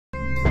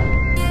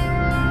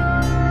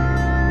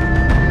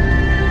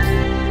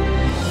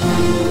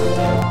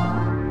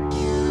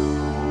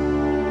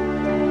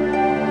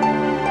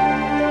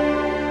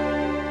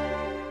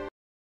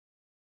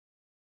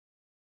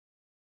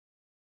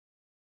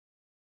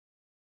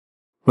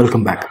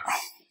Welcome back.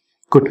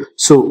 Good.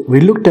 So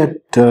we looked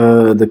at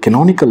the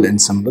canonical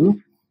ensemble,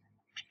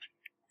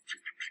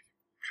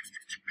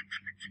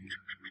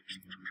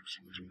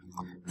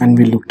 and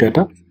we looked at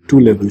a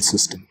two-level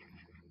system,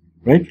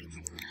 right?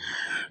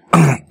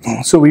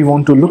 So we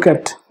want to look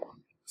at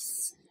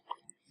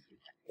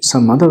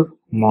some other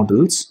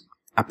models,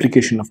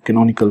 application of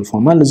canonical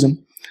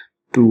formalism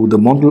to the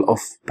model of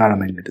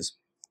paramagnetism,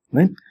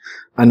 right?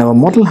 And our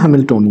model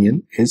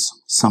Hamiltonian is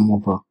sum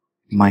over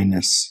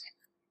minus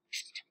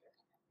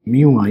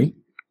mu I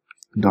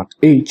dot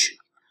h,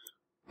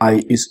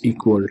 I is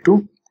equal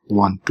to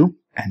 1 to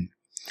n,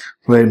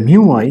 where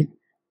mu I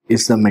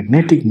is the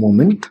magnetic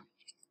moment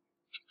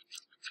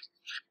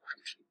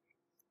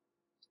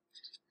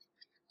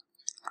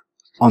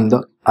on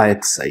the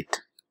ith side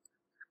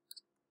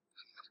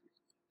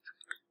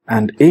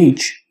and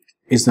h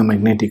is the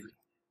magnetic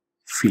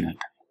field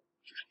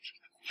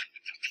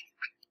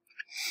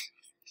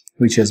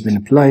which has been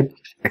applied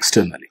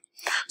externally.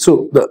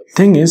 So the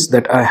thing is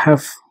that I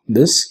have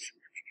this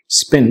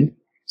spin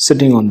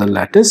sitting on the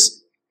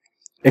lattice,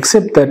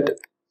 except that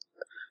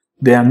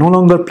they are no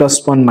longer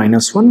 +1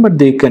 -1, but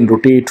they can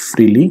rotate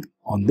freely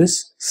on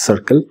this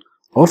circle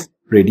of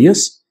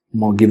radius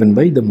given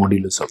by the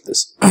modulus of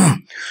this.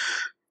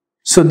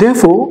 So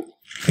therefore,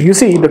 you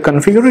see the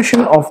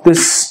configuration of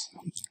this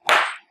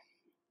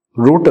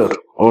rotor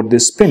or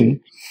this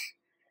spin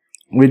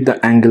with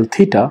the angle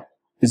theta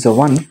is the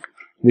one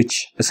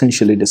which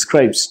essentially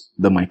describes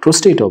the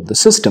microstate of the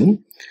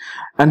system,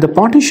 and the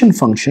partition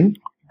function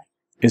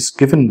is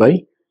given by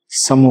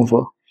sum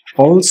over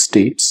all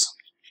states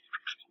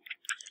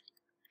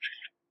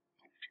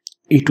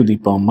e to the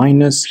power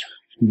minus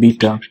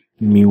beta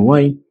mu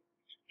I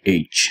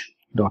h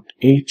dot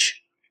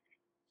h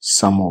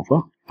sum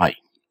over I.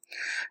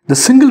 The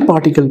single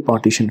particle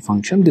partition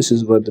function, this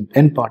is where the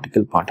n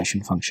particle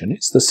partition function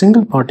is. The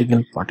single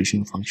particle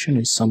partition function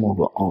is sum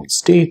over all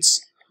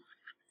states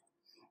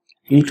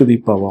e to the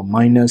power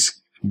minus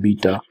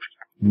beta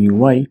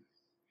mu I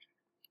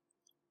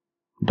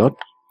dot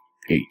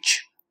h,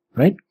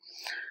 right?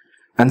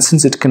 And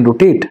since it can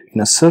rotate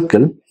in a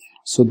circle,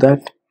 so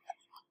that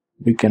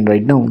we can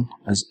write down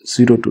as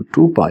 0 to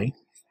 2 pi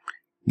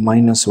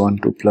minus 1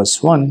 to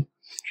 +1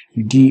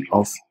 d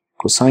of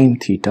cosine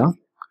theta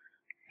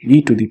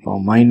e to the power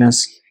minus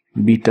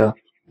beta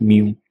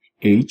mu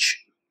h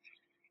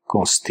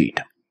cos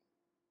theta.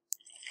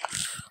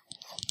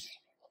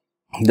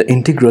 The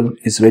integral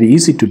is very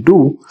easy to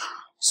do,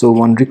 so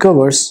one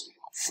recovers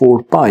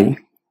 4 pi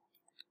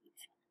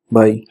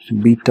by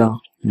beta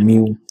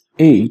mu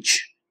h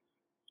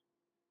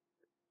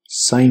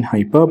sine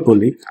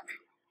hyperbolic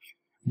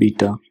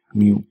beta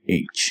mu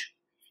h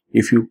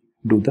if you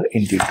do the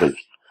integral,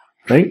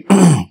 right?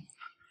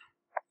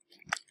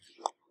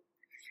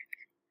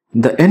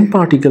 The n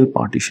particle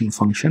partition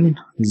function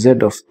z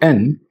of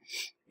n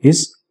is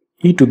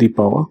e to the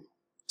power,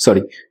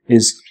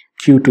 is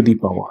q to the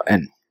power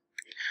n,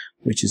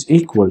 which is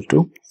equal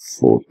to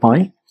 4 pi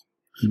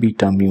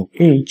beta mu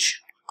h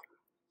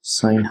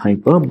sine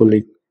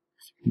hyperbolic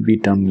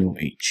beta mu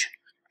h,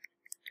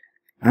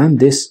 and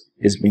this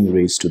is being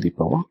raised to the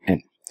power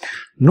n.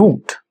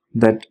 Note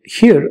that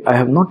here I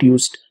have not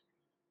used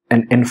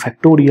an n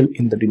factorial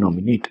in the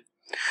denominator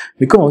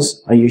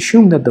because I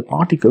assume that the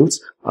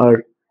particles are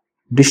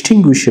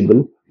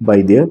distinguishable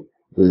by their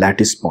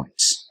lattice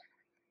points.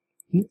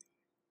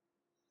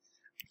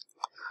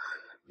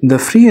 The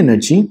free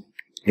energy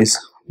is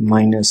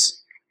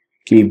minus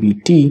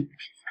kBT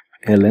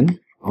ln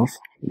of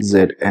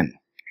Zn,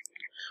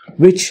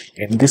 which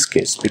in this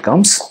case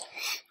becomes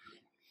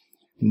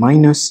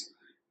minus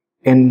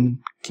n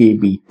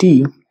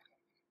kBT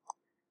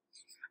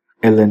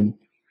ln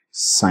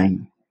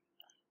sine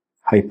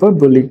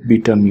hyperbolic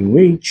beta mu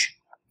h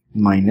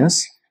minus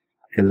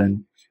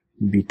ln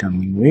beta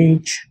mu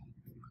h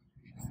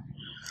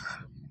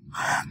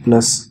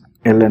plus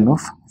ln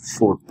of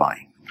 4 pi.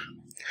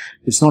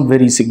 It's not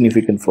very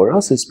significant for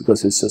us, it's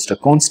because it's just a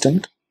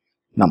constant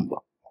number.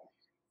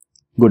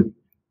 Good.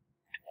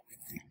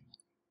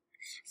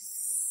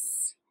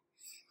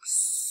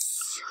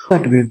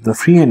 That with the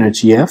free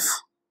energy F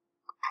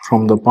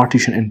from the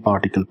partition n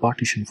particle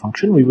partition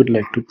function, we would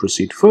like to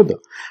proceed further.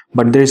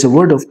 But there is a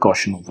word of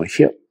caution over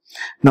here.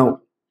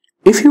 Now,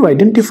 if you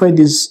identify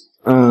this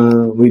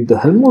with the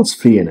Helmholtz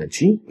free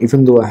energy,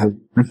 even though I have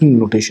written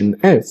notation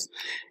F,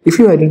 if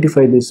you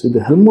identify this with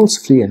the Helmholtz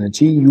free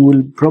energy, you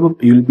will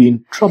be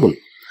in trouble,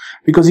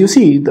 because you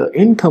see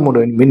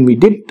when we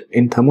did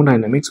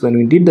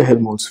the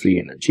Helmholtz free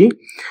energy,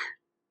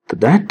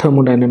 that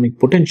thermodynamic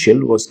potential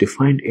was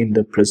defined in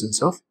the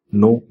presence of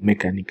no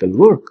mechanical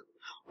work.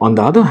 On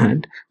the other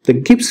hand, the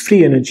Gibbs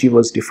free energy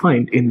was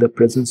defined in the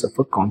presence of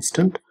a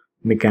constant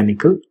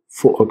mechanical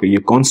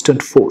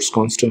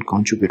constant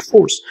conjugate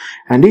force.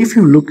 And if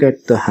you look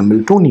at the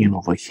Hamiltonian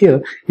over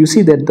here, you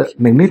see that the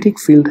magnetic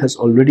field has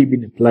already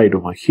been applied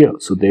over here.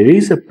 So there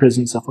is a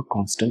presence of a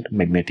constant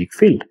magnetic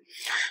field.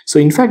 So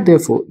in fact,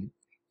 therefore,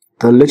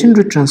 the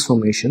legendary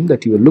transformation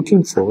that you are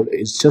looking for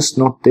is just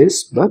not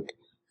this, but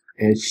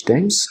h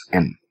times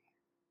m.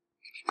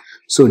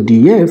 So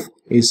dF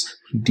is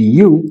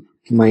du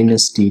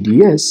minus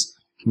TdS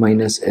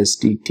minus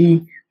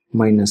SdT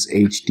minus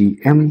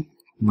HdM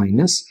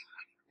minus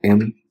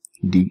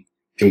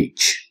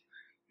MdH.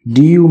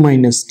 du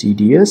minus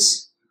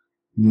TdS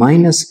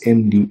minus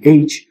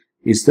MdH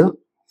is the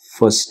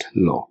first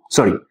law.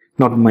 Sorry,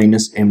 not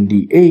minus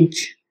MdH.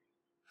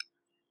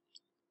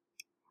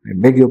 I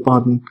beg your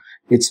pardon.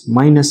 It's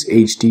minus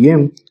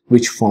HdM,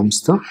 which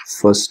forms the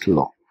first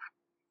law.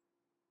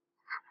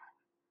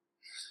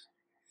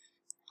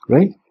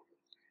 Right?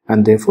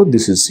 And therefore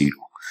this is 0.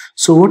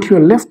 So what you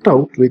are left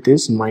out with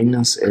is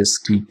minus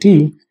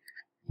SdT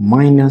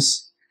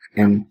minus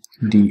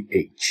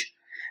MdH.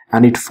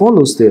 And it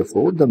follows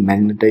therefore the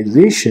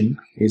magnetization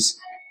is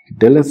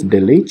del F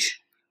del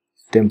H,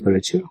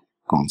 temperature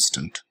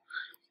constant.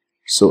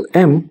 So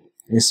M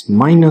is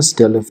minus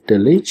del F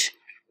del H,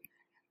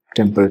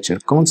 temperature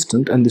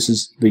constant, and this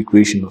is the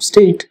equation of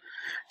state.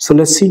 So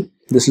let's see,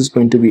 this is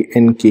going to be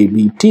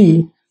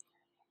NKBT.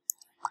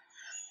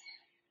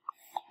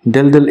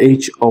 Del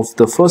H of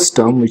the first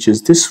term, which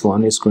is this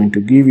one, is going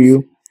to give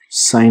you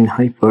sine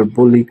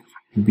hyperbolic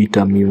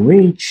beta mu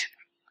H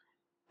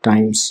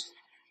times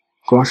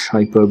cos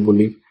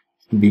hyperbolic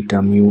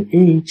beta mu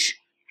H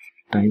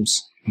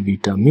times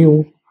beta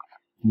mu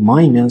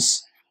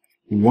minus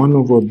 1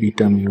 over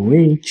beta mu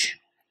H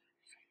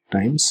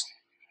times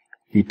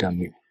beta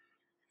mu.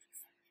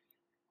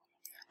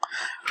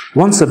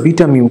 Once the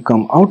beta mu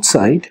come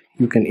outside,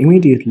 you can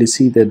immediately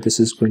see that this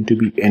is going to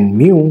be n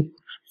mu.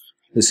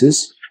 This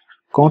is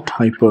cot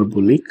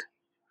hyperbolic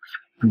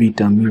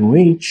beta mu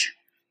H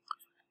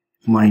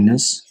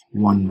minus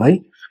 1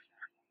 by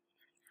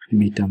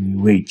beta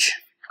mu H.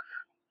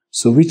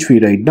 So which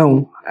we write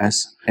down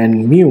as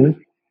n mu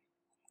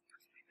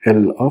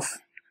L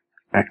of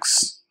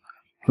x,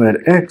 where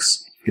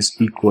x is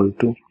equal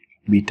to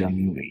beta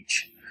mu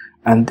H.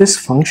 And this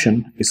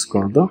function is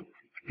called the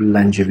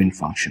Langevin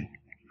function.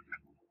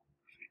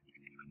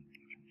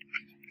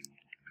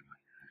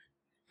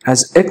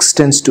 As x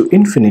tends to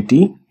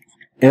infinity,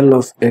 L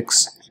of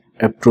x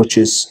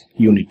approaches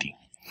unity.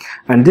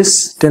 And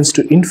this tends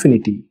to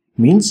infinity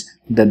means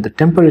that the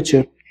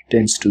temperature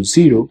tends to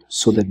 0,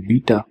 so that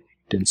beta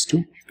tends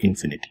to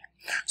infinity.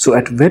 So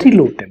at very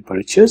low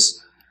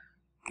temperatures,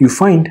 you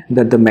find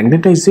that the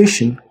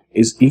magnetization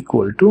is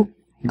equal to,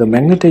 the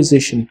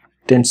magnetization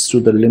tends to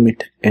the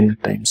limit n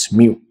times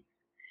mu.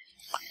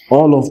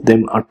 All of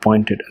them are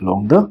pointed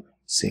along the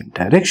same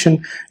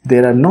direction.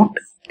 There are not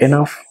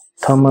enough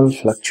thermal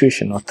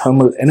fluctuation or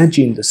thermal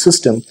energy in the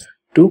system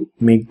to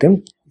make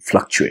them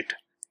fluctuate,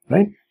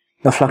 right?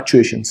 The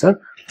fluctuations are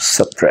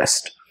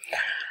suppressed.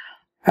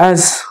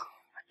 As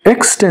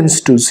x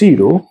tends to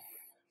 0,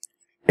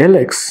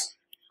 Lx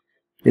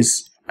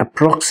is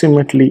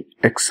approximately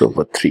x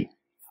over 3.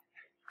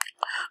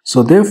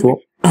 So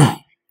therefore,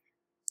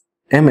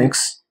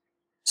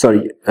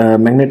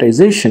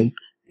 magnetization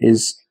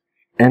is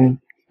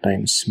n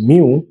times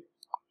mu.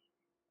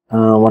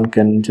 One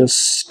can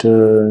just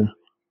do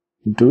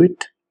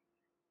it.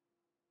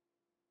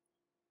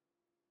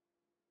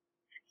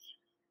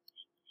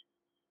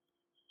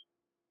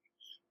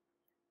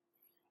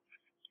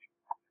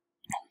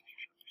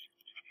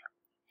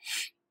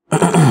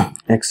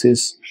 X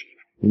is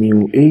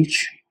mu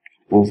H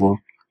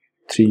over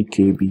 3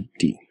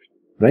 kBT,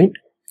 right?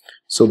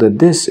 So that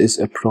this is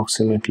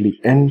approximately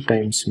n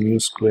times mu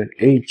square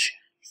H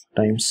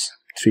times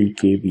 3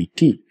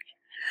 kBT.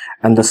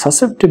 And the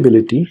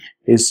susceptibility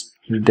is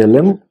del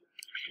M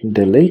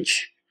del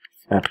H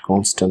at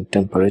constant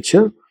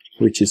temperature,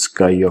 which is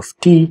chi of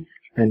T,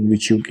 and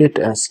which you get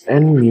as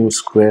n mu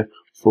square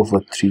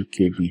over 3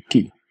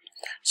 kBT.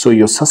 So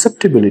your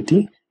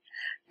susceptibility,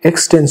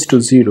 x tends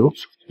to 0,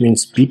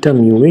 means beta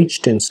mu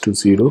H tends to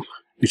 0,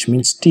 which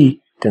means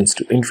T tends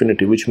to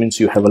infinity, which means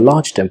you have a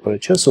large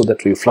temperature, so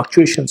that your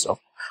fluctuations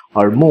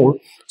are more.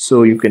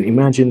 So you can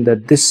imagine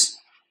that this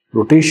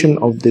rotation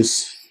of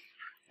this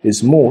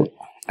is more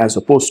as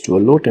opposed to a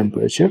low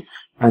temperature,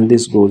 and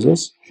this goes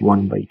as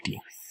 1 by T.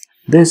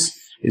 This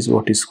is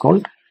what is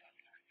called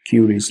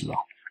Curie's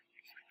law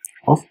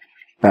of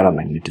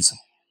paramagnetism.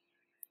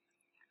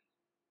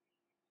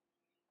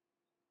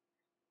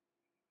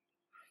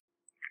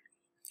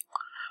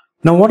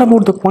 Now what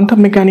about the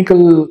quantum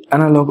mechanical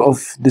analog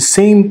of the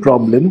same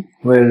problem,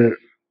 where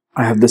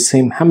I have the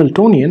same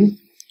Hamiltonian,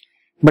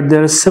 but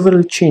there are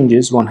several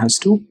changes one has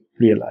to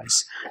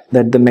realize.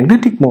 That the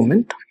magnetic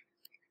moment,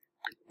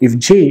 if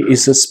J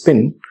is a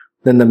spin,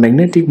 then the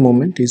magnetic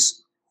moment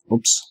is,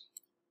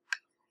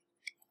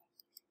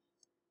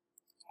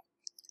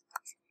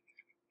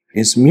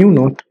 is mu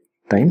naught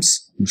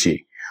times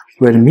J,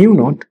 where mu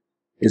naught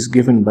is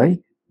given by,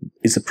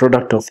 is a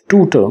product of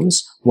two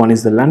terms. One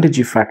is the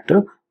Landau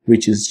factor,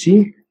 which is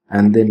G,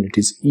 and then it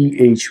is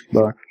EH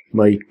bar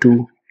by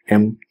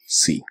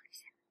 2mc,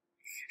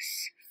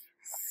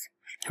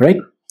 right?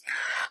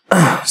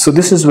 So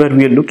this is where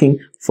we are looking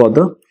for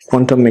the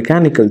quantum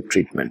mechanical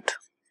treatment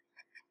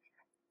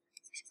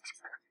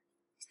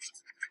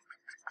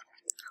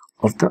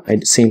of the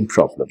same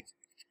problem.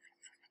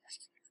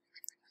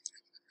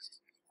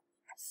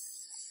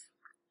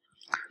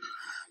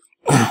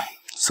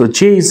 So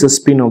J is the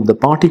spin of the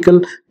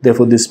particle.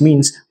 Therefore, this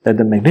means that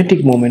the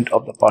magnetic moment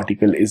of the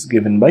particle is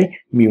given by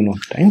mu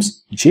naught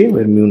times J,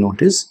 where mu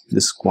naught is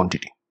this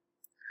quantity.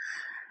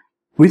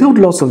 Without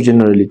loss of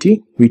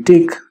generality, we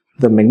take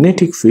the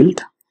magnetic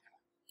field,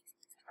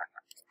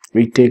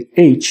 we take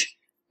H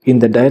in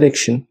the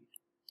direction,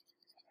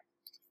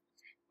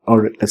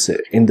 or let's say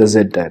in the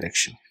Z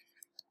direction,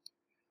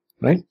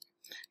 right?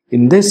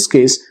 In this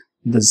case,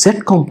 the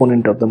Z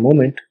component of the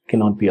moment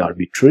cannot be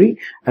arbitrary,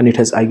 and it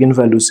has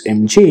eigenvalues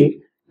mj,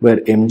 where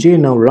mj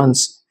now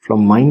runs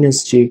from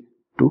minus j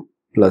to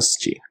plus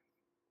j.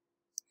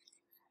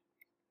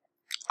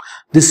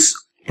 This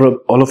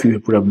all of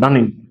you would have done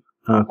in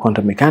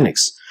quantum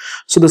mechanics.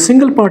 So the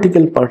single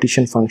particle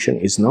partition function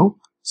is now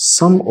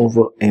sum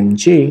over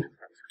mj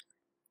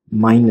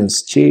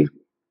minus j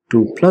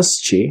to plus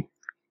j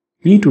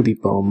e to the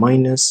power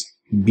minus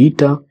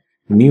beta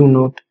mu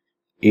naught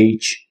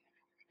h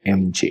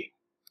mj,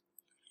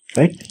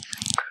 right?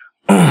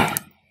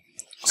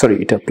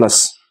 Sorry, it a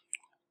plus,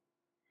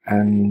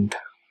 and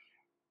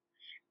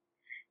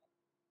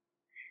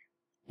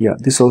yeah,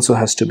 this also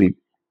has to be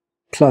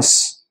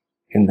plus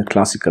in the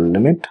classical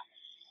limit,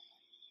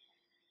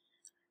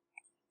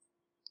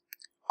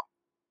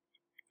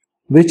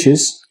 which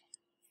is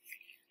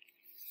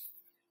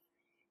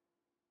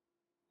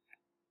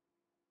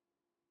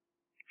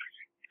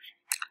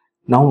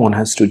now one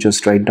has to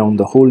just write down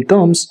the whole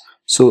terms.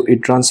 So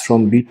it runs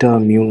from beta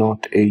mu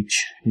naught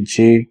h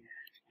j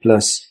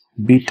plus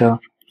beta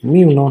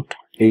mu naught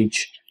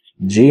h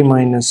j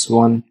minus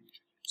 1,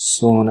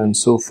 so on and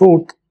so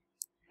forth,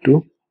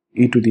 to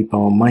e to the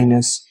power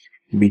minus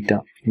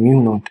beta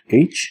mu naught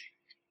h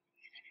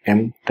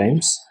m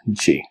times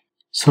j.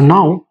 So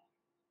now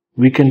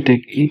we can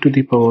take e to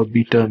the power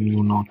beta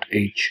mu naught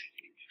h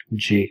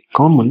j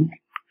common,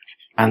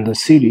 and the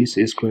series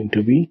is going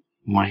to be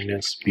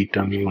minus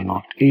beta mu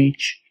naught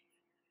h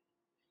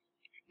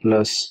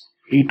plus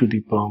e to the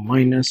power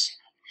minus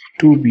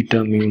 2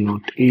 beta mu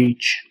naught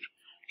h,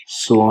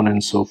 so on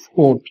and so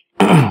forth,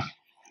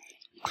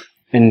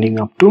 ending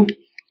up to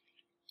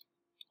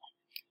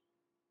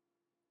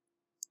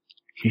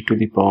e to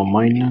the power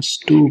minus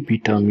 2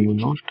 beta mu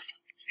naught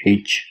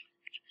h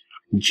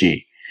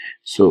j.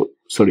 So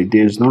sorry,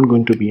 there is not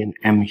going to be an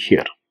m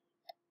here.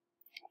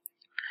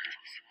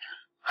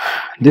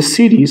 This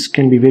series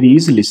can be very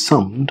easily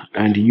summed,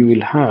 and you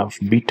will have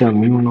beta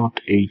mu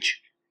naught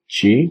h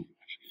j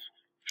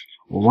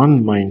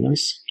 1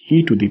 minus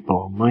e to the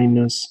power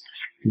minus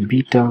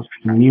beta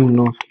mu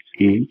naught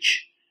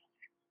h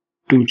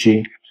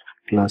 2j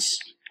plus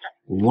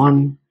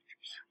 1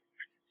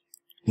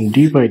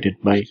 divided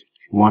by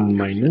 1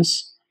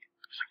 minus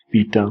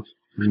beta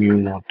mu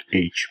naught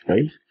h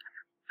by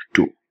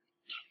 2,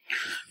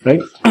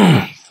 right?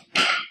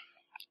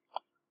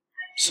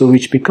 So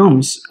which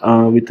becomes,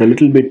 with a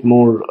little bit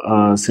more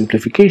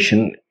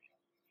simplification,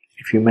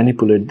 if you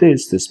manipulate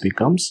this, this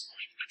becomes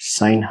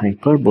sine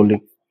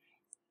hyperbolic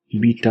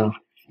beta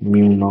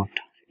mu naught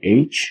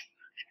h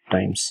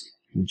times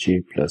j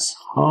plus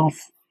half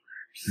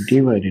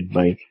divided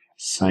by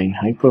sine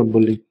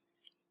hyperbolic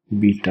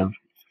beta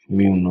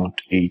mu naught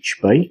h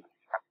by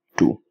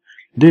 2.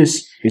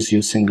 This is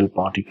your single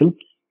particle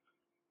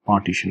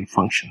partition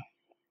function.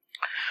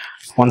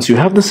 Once you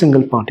have the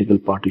single particle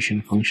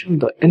partition function,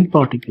 the n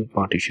particle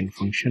partition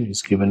function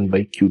is given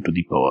by q to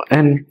the power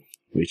n,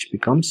 which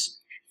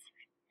becomes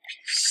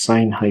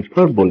sine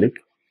hyperbolic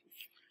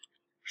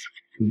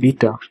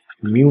beta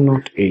mu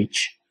naught h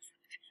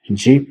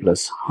j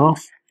plus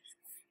half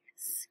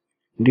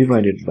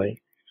divided by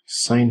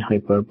sine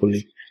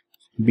hyperbolic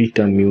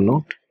beta mu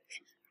naught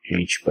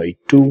h by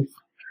 2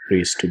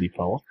 raised to the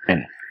power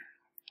n.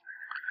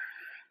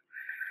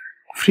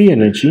 Free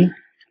energy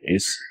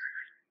is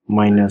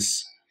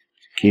minus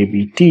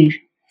kBt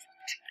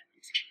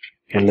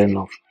ln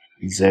of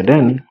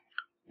Zn,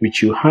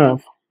 which you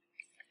have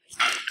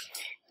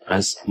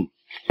as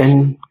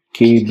n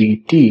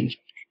kBt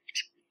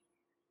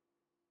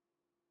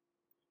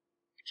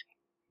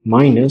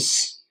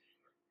minus,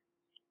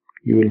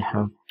 you will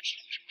have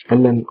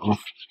ln of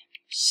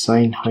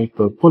sine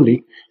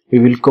hyperbolic, we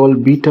will call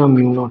beta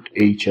mu naught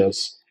h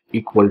as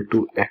equal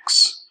to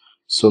x,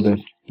 so that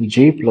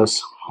j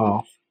plus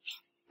half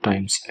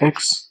times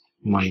x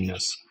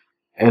minus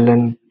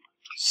ln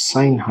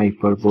sine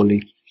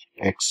hyperbolic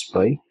x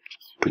by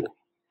 2.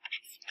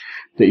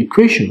 The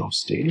equation of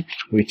state,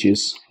 which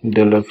is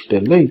del f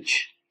del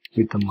h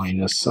with a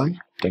minus sign,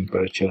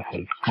 temperature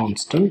held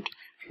constant,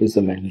 is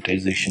the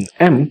magnetization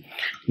m,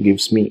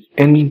 gives me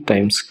n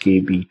times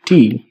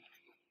kBt.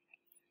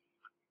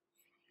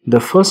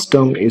 The first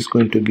term is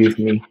going to give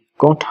me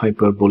cot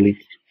hyperbolic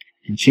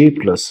j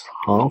plus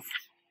half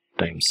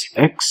times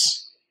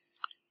x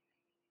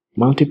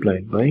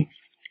multiplied by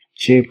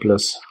j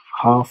plus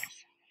half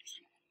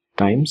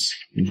times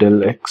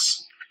del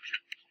x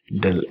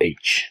del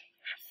h.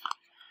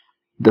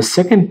 The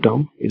second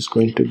term is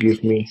going to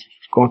give me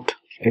cot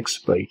x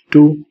by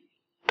 2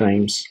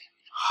 times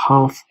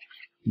half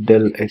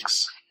del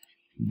x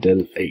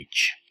del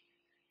h.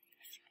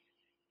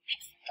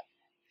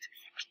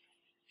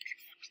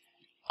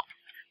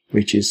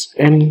 which is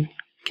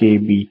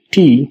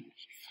nkbt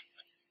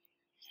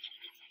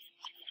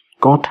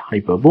cot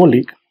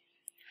hyperbolic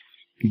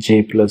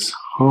j plus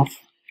half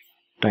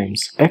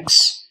times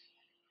x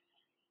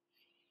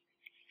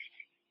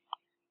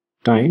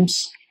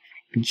times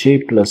j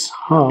plus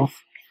half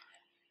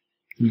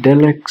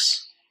del x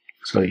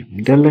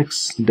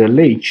del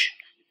h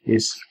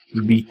is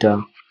beta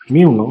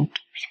mu naught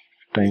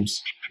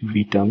times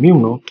beta mu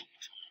naught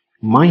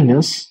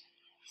minus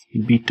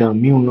beta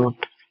mu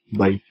naught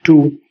by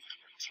 2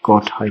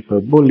 cot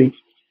hyperbolic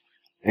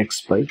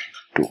x by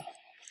 2.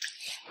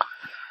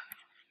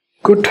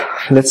 Good,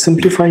 let's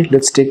simplify.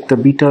 Let's take the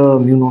beta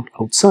mu naught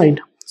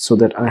outside so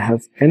that I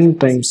have n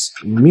times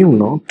mu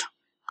naught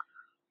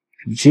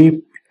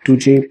j to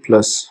j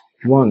plus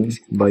 1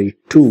 by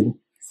 2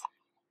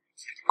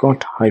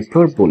 cot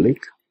hyperbolic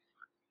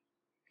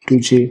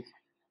 2j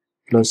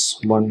plus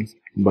 1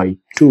 by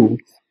 2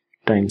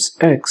 times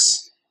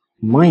x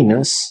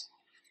minus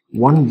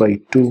 1 by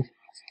 2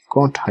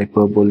 cot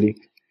hyperbolic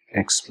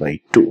x by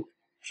 2.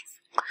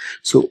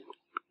 So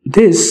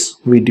this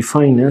we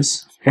define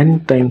as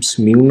n times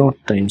mu naught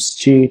times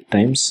j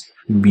times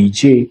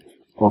bj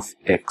of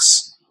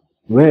x,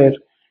 where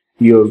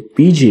your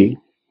bj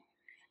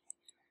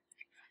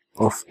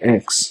of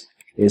x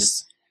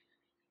is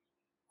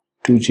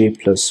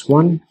 2j plus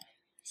 1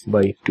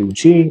 by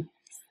 2j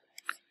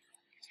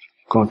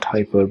cot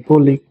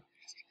hyperbolic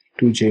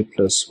 2j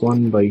plus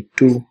 1 by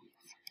 2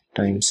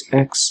 times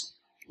x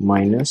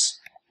minus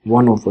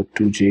 1 over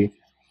 2j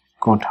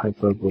cot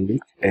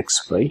hyperbolic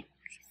x by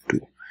 2.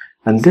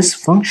 And this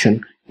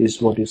function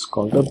is what is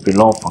called a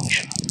Below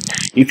function.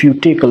 If you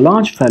take a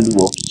large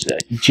value of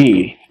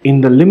j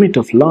in the limit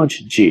of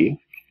large j,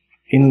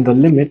 in the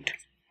limit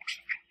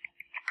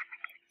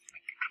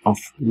of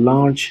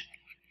large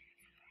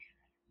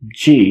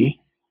j,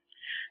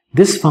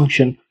 this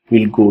function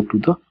will go to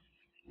the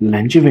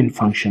Langevin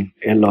function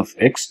L of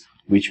x,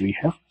 which we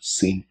have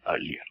seen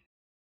earlier.